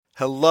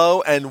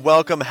Hello and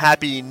welcome.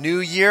 Happy New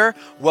Year.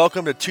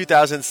 Welcome to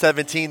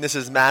 2017. This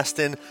is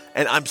Mastin,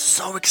 and I'm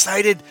so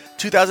excited.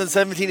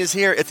 2017 is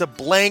here. It's a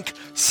blank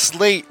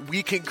slate.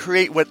 We can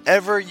create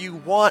whatever you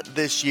want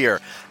this year.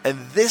 And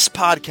this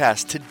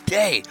podcast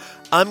today,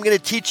 I'm going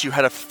to teach you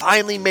how to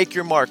finally make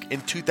your mark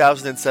in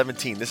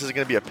 2017. This is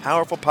going to be a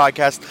powerful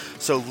podcast,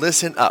 so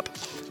listen up.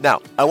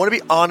 Now, I want to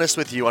be honest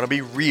with you. I want to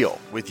be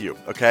real with you,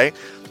 okay?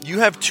 You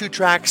have two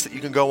tracks that you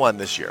can go on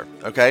this year,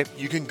 okay?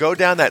 You can go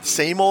down that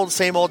same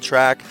old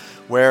track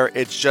where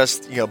it's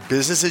just,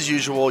 business as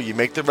usual. You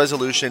make the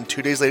resolution,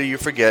 2 days later you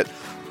forget.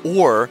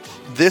 Or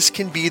this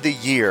can be the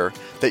year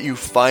that you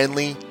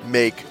finally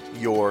make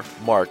your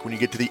mark. When you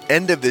get to the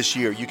end of this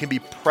year, you can be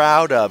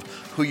proud of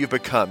who you've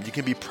become. You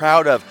can be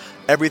proud of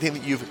everything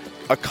that you've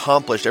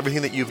accomplished,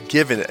 everything that you've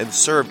given and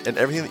served, and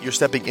everything that you're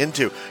stepping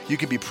into. You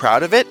can be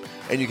proud of it,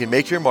 and you can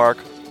make your mark,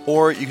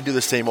 or you can do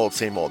the same old,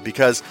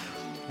 because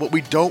what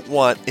we don't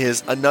want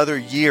is another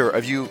year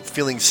of you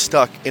feeling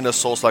stuck in a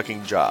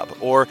soul-sucking job,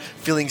 or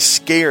feeling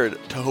scared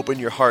to open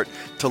your heart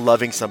to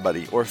loving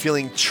somebody, or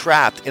feeling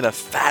trapped in a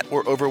fat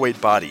or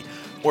overweight body,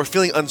 or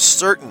feeling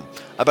uncertain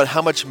about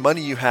how much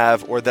money you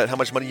have or that how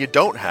much money you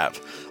don't have,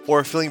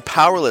 or feeling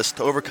powerless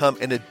to overcome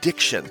an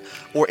addiction,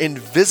 or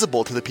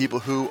invisible to the people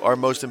who are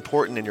most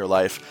important in your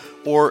life,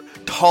 or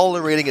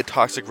tolerating a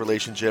toxic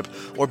relationship,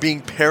 or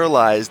being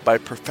paralyzed by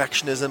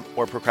perfectionism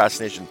or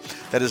procrastination.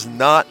 That is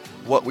not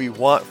what we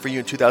want for you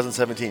in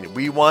 2017.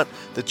 We want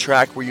the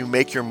track where you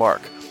make your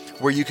mark,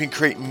 where you can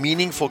create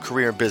meaningful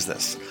career in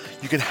business.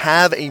 You can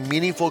have a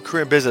meaningful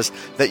career in business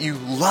that you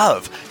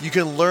love. You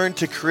can learn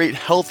to create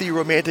healthy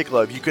romantic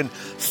love. You can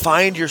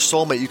find your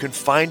soulmate. You can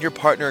find your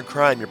partner in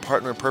crime, your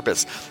partner in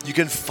purpose. You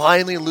can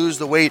finally lose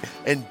the weight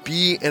and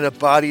be in a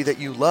body that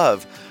you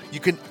love. You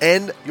can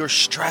end your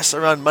stress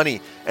around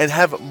money and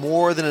have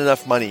more than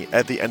enough money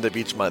at the end of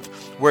each month,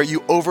 where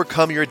you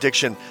overcome your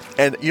addiction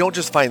and you don't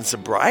just find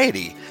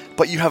sobriety,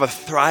 but you have a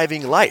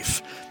thriving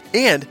life.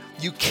 And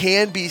you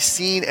can be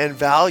seen and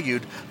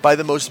valued by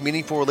the most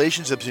meaningful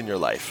relationships in your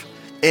life.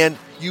 And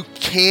you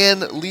can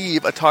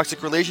leave a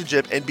toxic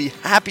relationship and be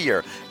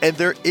happier. And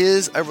there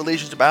is a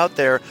relationship out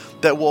there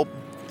that will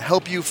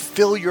help you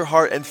fill your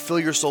heart and fill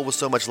your soul with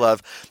so much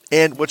love.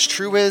 And what's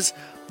true is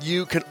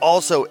you can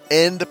also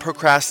end the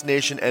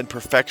procrastination and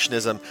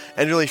perfectionism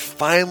and really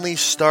finally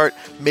start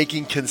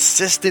making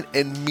consistent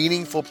and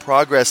meaningful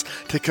progress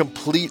to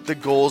complete the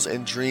goals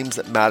and dreams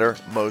that matter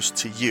most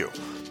to you.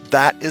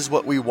 That is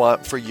what we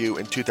want for you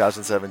in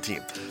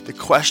 2017. The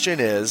question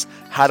is,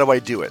 how do I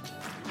do it?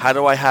 How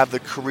do I have the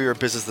career or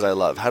business that I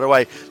love? How do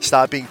I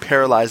stop being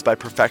paralyzed by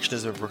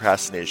perfectionism and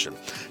procrastination?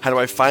 How do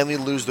I finally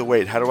lose the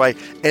weight? How do I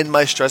end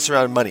my stress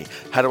around money?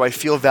 How do I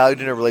feel valued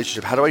in a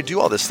relationship? How do I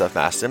do all this stuff,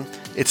 Mastin?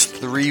 It's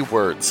 3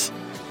 words,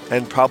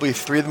 and probably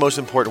 3 of the most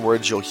important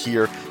words you'll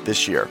hear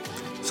this year.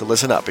 So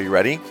listen up. Are you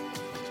ready?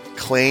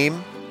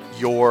 Claim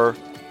your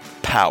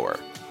power.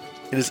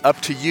 It is up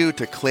to you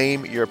to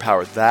claim your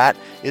power. That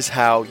is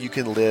how you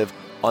can live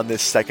on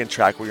this second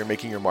track where you're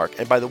making your mark.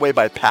 And by the way,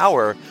 by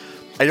power,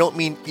 I don't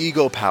mean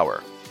ego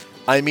power.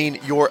 I mean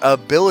your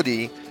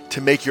ability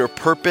to make your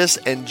purpose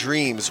and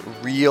dreams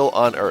real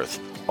on earth.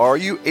 Are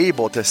you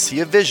able to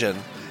see a vision,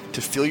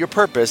 to feel your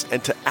purpose,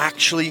 and to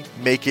actually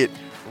make it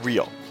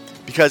real?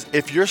 Because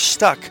if you're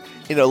stuck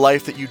in a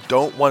life that you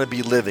don't want to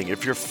be living,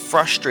 if you're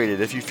frustrated,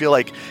 if you feel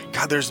like,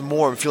 God, there's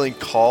more, I'm feeling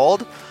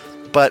called,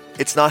 but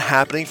it's not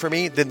happening for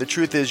me, then the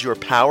truth is your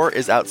power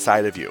is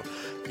outside of you.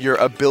 Your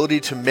ability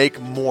to make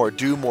more,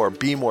 do more,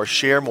 be more,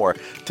 share more,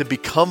 to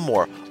become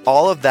more,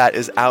 all of that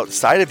is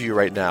outside of you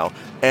right now.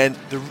 And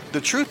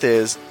the truth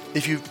is,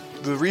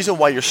 the reason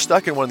why you're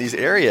stuck in one of these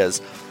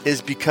areas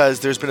is because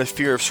there's been a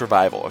fear of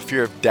survival, a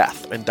fear of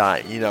death and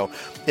dying.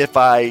 If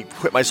I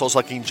quit my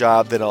soul-sucking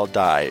job, then I'll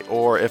die.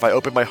 Or if I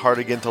open my heart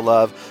again to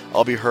love,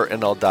 I'll be hurt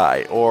and I'll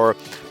die. Or,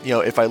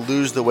 if I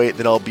lose the weight,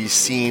 then I'll be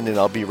seen and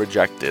I'll be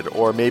rejected.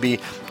 Or maybe,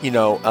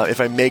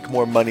 if I make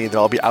more money, then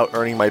I'll be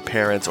out-earning my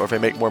parents. Or if I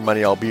make more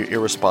money, I'll be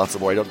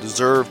irresponsible. I don't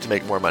deserve to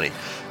make more money.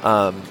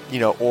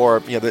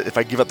 If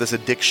I give up this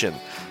addiction,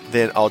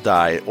 then I'll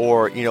die.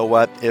 Or,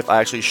 if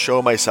I actually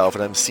show myself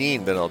and I'm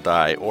seen, then I'll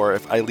die. Or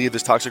if I leave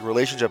this toxic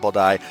relationship, I'll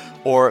die.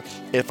 Or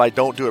if I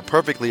don't do it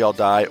perfectly, I'll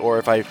die. Or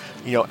if I,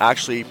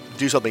 actually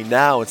do something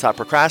now and stop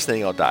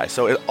procrastinating, I'll die.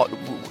 So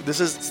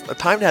this is a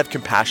time to have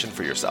compassion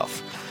for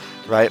yourself,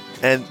 right?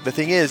 And the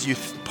thing is,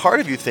 part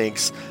of you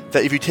thinks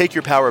that if you take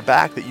your power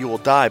back, that you will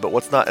die. But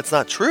it's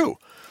not true.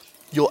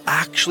 You'll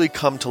actually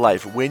come to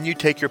life. When you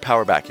take your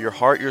power back, your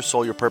heart, your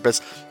soul, your purpose,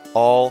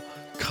 all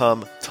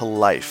come to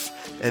life.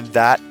 And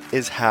that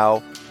is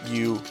how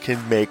you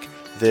can make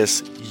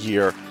this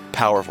year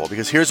powerful.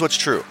 Because here's what's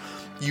true.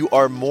 You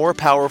are more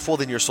powerful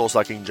than your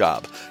soul-sucking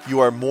job. You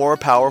are more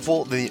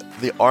powerful than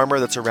the armor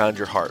that's around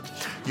your heart.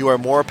 You are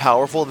more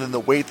powerful than the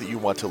weight that you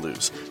want to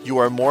lose. You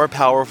are more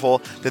powerful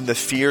than the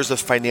fears of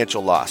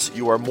financial loss.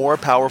 You are more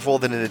powerful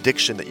than an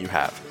addiction that you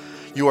have.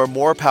 You are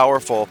more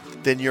powerful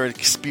than your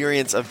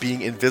experience of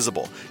being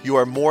invisible. You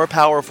are more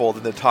powerful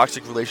than the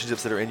toxic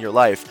relationships that are in your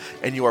life.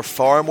 And you are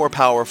far more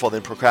powerful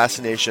than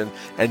procrastination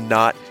and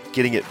not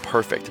getting it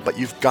perfect. But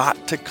you've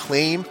got to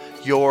claim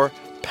your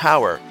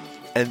power,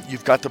 and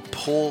you've got to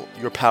pull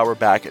your power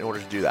back in order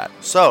to do that.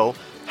 So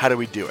how do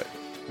we do it?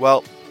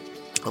 Well,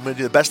 I'm going to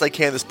do the best I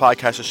can in this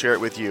podcast to share it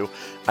with you.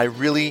 I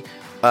really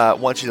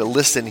want you to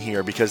listen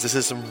here, because this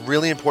is some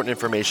really important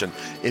information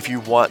if you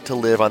want to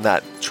live on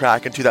that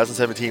track in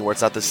 2017 where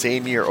it's not the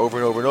same year over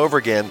and over and over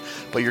again,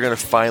 but you're going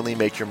to finally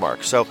make your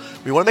mark. So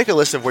we want to make a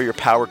list of where your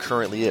power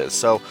currently is.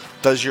 So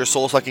does your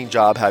soul-sucking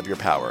job have your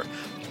power?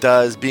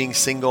 Does being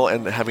single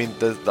and having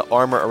the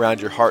armor around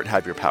your heart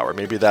have your power?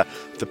 Maybe the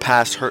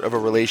past hurt of a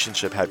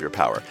relationship have your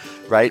power,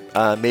 right?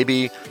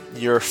 Maybe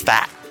you're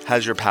fat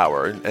has your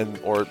power,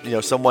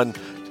 or someone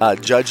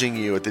judging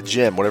you at the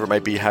gym, whatever it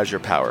might be, has your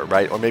power,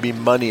 right? Or maybe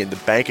money in the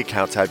bank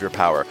accounts have your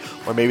power.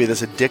 Or maybe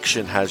this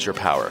addiction has your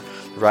power,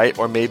 right?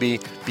 Or maybe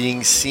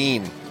being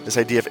seen, this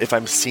idea of if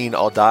I'm seen,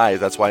 I'll die.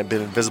 That's why I've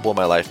been invisible in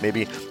my life.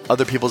 Maybe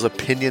other people's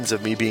opinions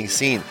of me being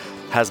seen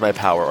has my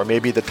power. Or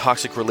maybe the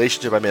toxic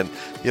relationship I'm in,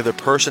 the other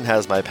person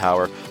has my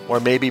power. Or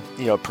maybe,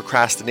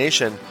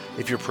 procrastination,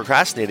 if you're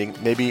procrastinating,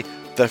 maybe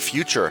the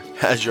future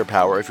has your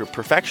power. If you're a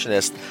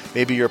perfectionist,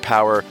 maybe your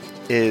power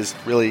is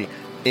really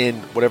in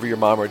whatever your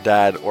mom or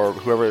dad or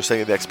whoever is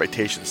setting the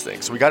expectations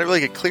thing. So we got to really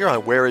get clear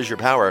on where is your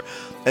power,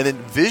 and then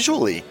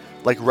visually,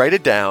 write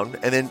it down,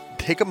 and then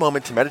take a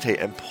moment to meditate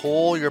and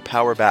pull your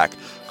power back.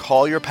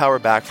 Call your power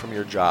back from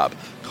your job.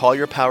 Call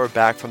your power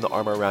back from the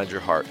armor around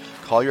your heart.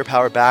 Call your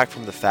power back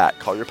from the fat.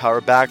 Call your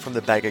power back from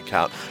the bank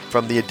account,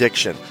 from the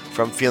addiction,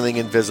 from feeling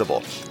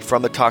invisible,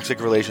 from the toxic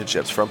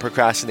relationships, from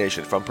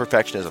procrastination, from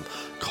perfectionism.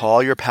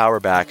 Call your power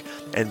back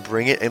and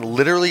bring it, and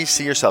literally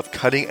see yourself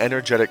cutting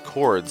energetic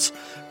cords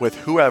with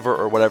whoever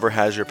or whatever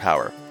has your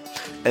power.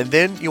 And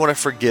then you want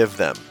to forgive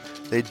them.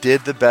 They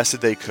did the best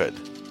that they could.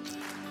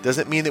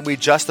 Doesn't mean that we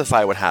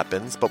justify what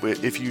happens, but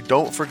if you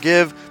don't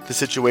forgive the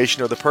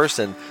situation or the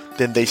person,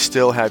 then they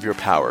still have your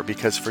power,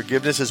 because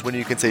forgiveness is when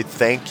you can say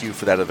thank you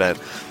for that event,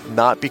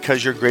 not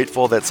because you're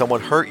grateful that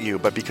someone hurt you,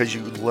 but because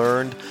you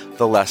learned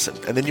the lesson.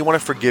 And then you want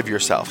to forgive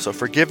yourself. So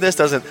forgiveness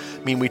doesn't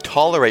mean we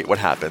tolerate what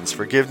happens.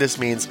 Forgiveness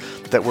means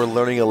that we're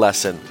learning a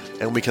lesson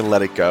and we can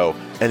let it go,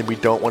 and we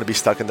don't want to be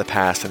stuck in the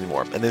past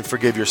anymore. And then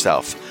forgive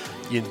yourself.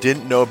 You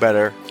didn't know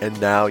better, and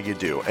now you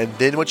do. And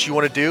then what you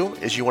want to do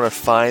is you want to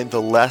find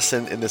the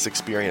lesson in this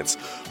experience.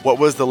 What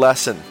was the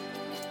lesson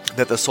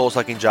that the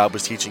soul-sucking job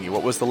was teaching you?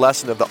 What was the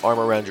lesson of the arm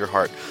around your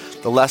heart?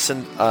 The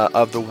lesson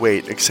of the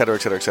weight, etc.,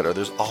 etc., etc.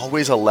 There's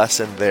always a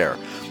lesson there.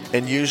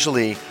 And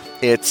usually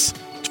it's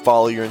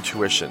follow your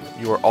intuition.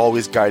 You are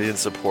always guided and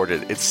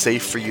supported. It's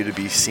safe for you to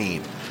be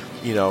seen.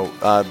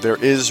 There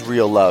is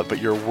real love, but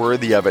you're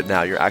worthy of it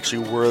now. You're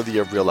actually worthy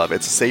of real love.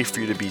 It's safe for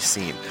you to be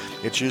seen.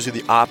 It's usually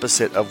the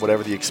opposite of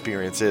whatever the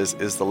experience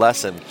is the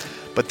lesson.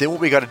 But then what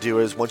we got to do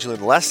is, once you learn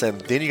the lesson,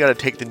 then you got to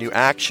take the new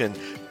action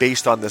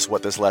based on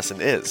what this lesson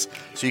is.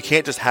 So you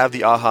can't just have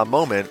the aha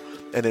moment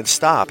and then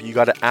stop. You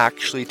got to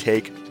actually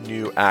take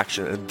new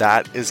action. And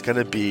that is going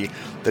to be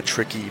the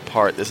tricky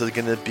part. This is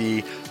going to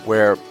be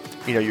where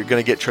you're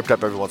going to get tripped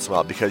up every once in a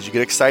while, because you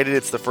get excited.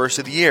 It's the first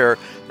of the year,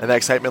 and that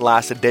excitement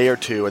lasts a day or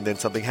two, and then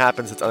something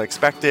happens that's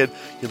unexpected.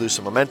 You lose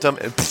some momentum,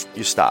 and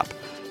you stop,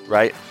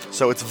 right?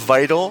 So it's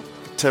vital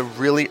to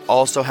really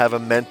also have a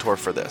mentor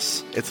for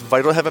this. It's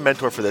vital to have a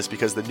mentor for this,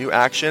 because the new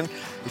action,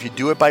 if you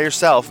do it by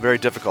yourself, very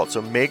difficult.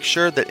 So make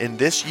sure that in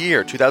this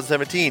year,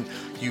 2017,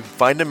 you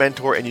find a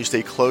mentor and you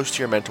stay close to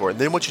your mentor. And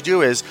then what you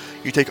do is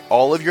you take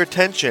all of your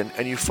attention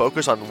and you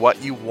focus on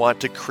what you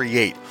want to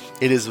create.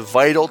 It is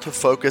vital to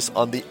focus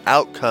on the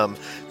outcome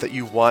that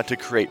you want to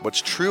create.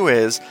 What's true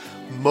is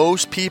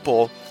most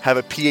people have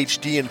a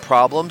PhD in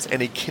problems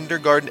and a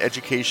kindergarten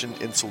education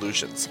in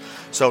solutions.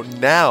 So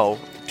now,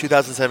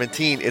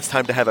 2017, it's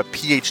time to have a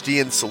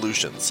PhD in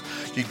solutions.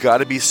 You got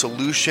to be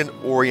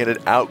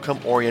solution-oriented,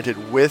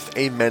 outcome-oriented with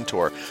a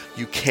mentor.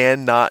 You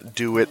cannot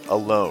do it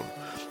alone.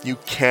 You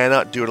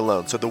cannot do it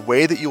alone. So the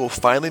way that you will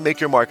finally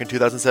make your mark in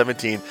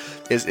 2017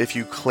 is if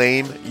you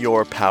claim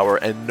your power,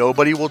 and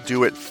nobody will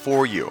do it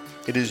for you.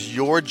 It is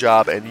your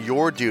job and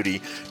your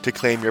duty to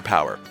claim your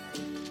power.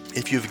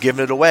 If you've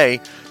given it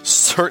away,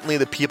 certainly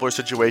the people or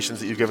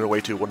situations that you've given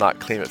away to will not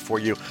claim it for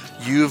you.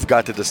 You've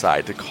got to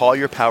decide to call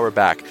your power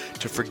back,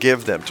 to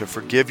forgive them, to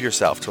forgive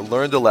yourself, to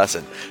learn the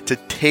lesson, to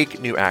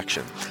take new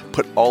action.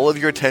 Put all of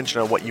your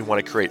attention on what you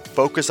want to create.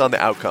 Focus on the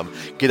outcome.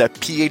 Get a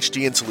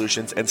PhD in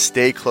solutions and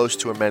stay close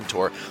to a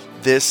mentor.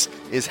 This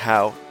is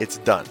how it's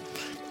done.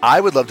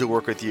 I would love to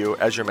work with you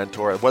as your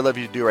mentor. What I'd love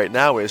you to do right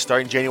now is,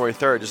 starting January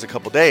 3rd, just a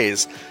couple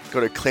days, go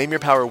to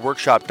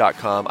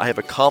claimyourpowerworkshop.com. I have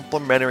a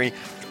complimentary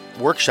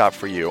workshop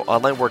for you,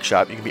 online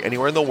workshop. You can be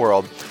anywhere in the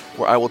world,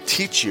 where I will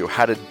teach you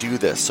how to do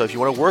this. So if you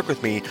want to work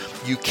with me,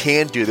 you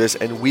can do this,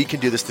 and we can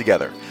do this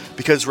together.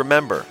 Because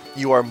remember,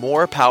 you are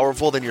more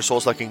powerful than your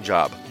soul-sucking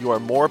job. You are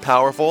more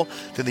powerful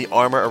than the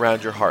armor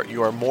around your heart.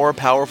 You are more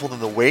powerful than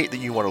the weight that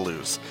you want to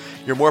lose.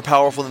 You're more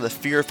powerful than the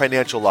fear of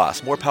financial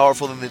loss, more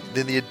powerful than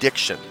the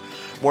addiction,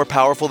 more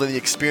powerful than the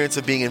experience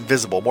of being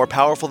invisible, more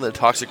powerful than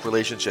toxic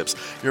relationships.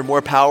 You're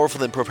more powerful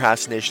than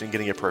procrastination and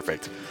getting it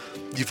perfect.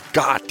 You've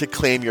got to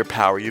claim your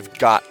power. You've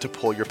got to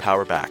pull your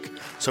power back.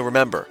 So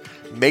remember,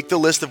 make the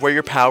list of where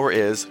your power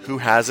is, who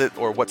has it,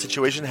 or what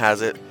situation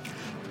has it.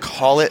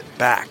 Call it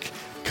back.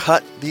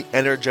 Cut the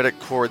energetic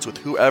cords with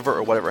whoever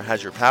or whatever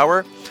has your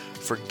power.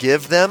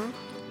 Forgive them.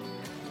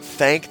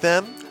 Thank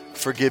them.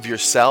 Forgive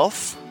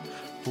yourself.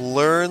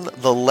 Learn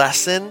the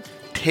lesson.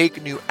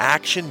 Take new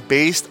action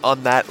based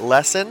on that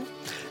lesson.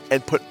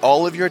 And put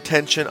all of your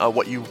attention on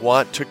what you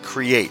want to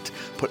create.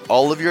 Put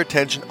all of your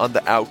attention on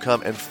the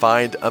outcome and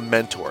find a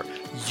mentor.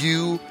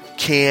 You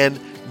can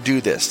do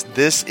this.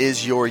 This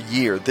is your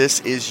year. This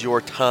is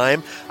your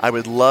time. I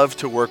would love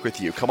to work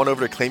with you. Come on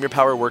over to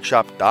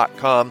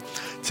claimyourpowerworkshop.com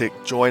to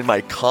join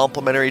my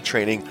complimentary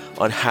training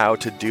on how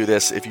to do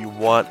this. If you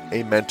want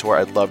a mentor,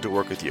 I'd love to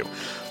work with you.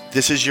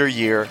 This is your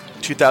year.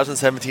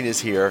 2017 is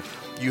here.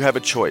 You have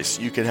a choice.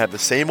 You can have the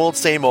same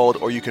old,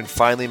 or you can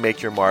finally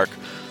make your mark.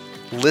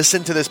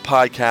 Listen to this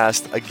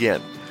podcast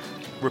again.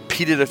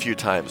 Repeat it a few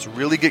times.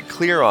 Really get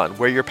clear on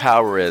where your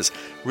power is.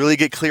 Really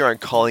get clear on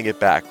calling it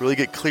back. Really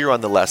get clear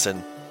on the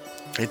lesson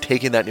and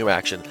taking that new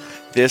action.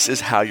 This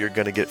is how you're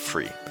going to get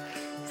free.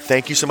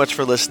 Thank you so much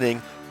for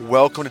listening.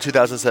 Welcome to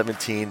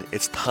 2017.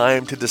 It's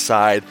time to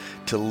decide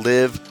to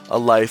live a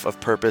life of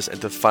purpose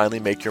and to finally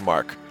make your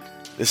mark.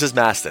 This is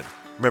Mastin.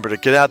 Remember to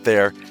get out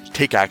there,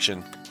 take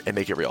action, and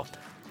make it real.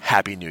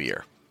 Happy New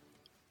Year.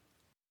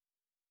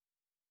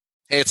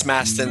 Hey, it's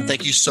Mastin.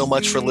 Thank you so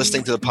much for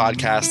listening to the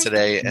podcast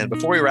today. And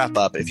before we wrap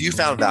up, if you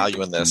found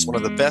value in this, one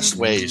of the best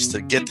ways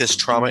to get this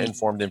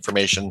trauma-informed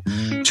information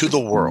to the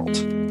world,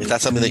 if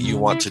that's something that you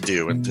want to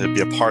do and to be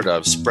a part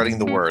of, spreading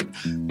the word,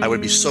 I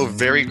would be so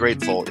very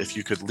grateful if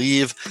you could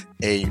leave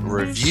a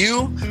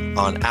review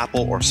on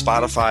Apple or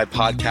Spotify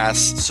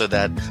podcasts so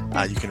that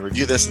you can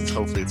review this, and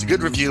hopefully it's a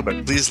good review,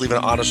 but please leave an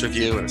honest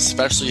review. And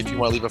especially if you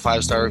want to leave a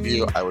 5-star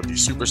review, I would be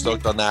super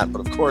stoked on that.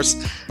 But of course,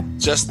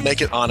 just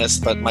make it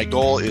honest. But my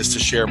goal is to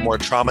share more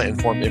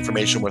trauma-informed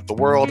information with the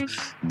world,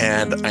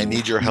 and I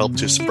need your help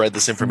to spread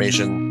this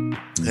information,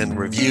 and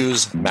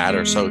reviews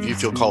matter. So if you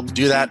feel called to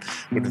do that,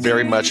 would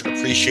very much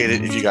appreciate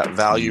it. If you got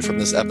value from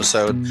this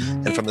episode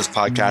and from this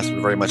podcast,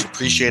 would very much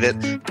appreciate it.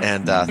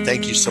 And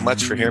thank you so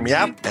much for hearing me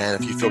out.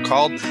 And if you feel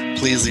called,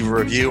 please leave a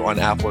review on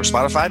Apple or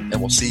Spotify,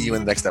 and we'll see you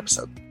in the next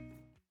episode.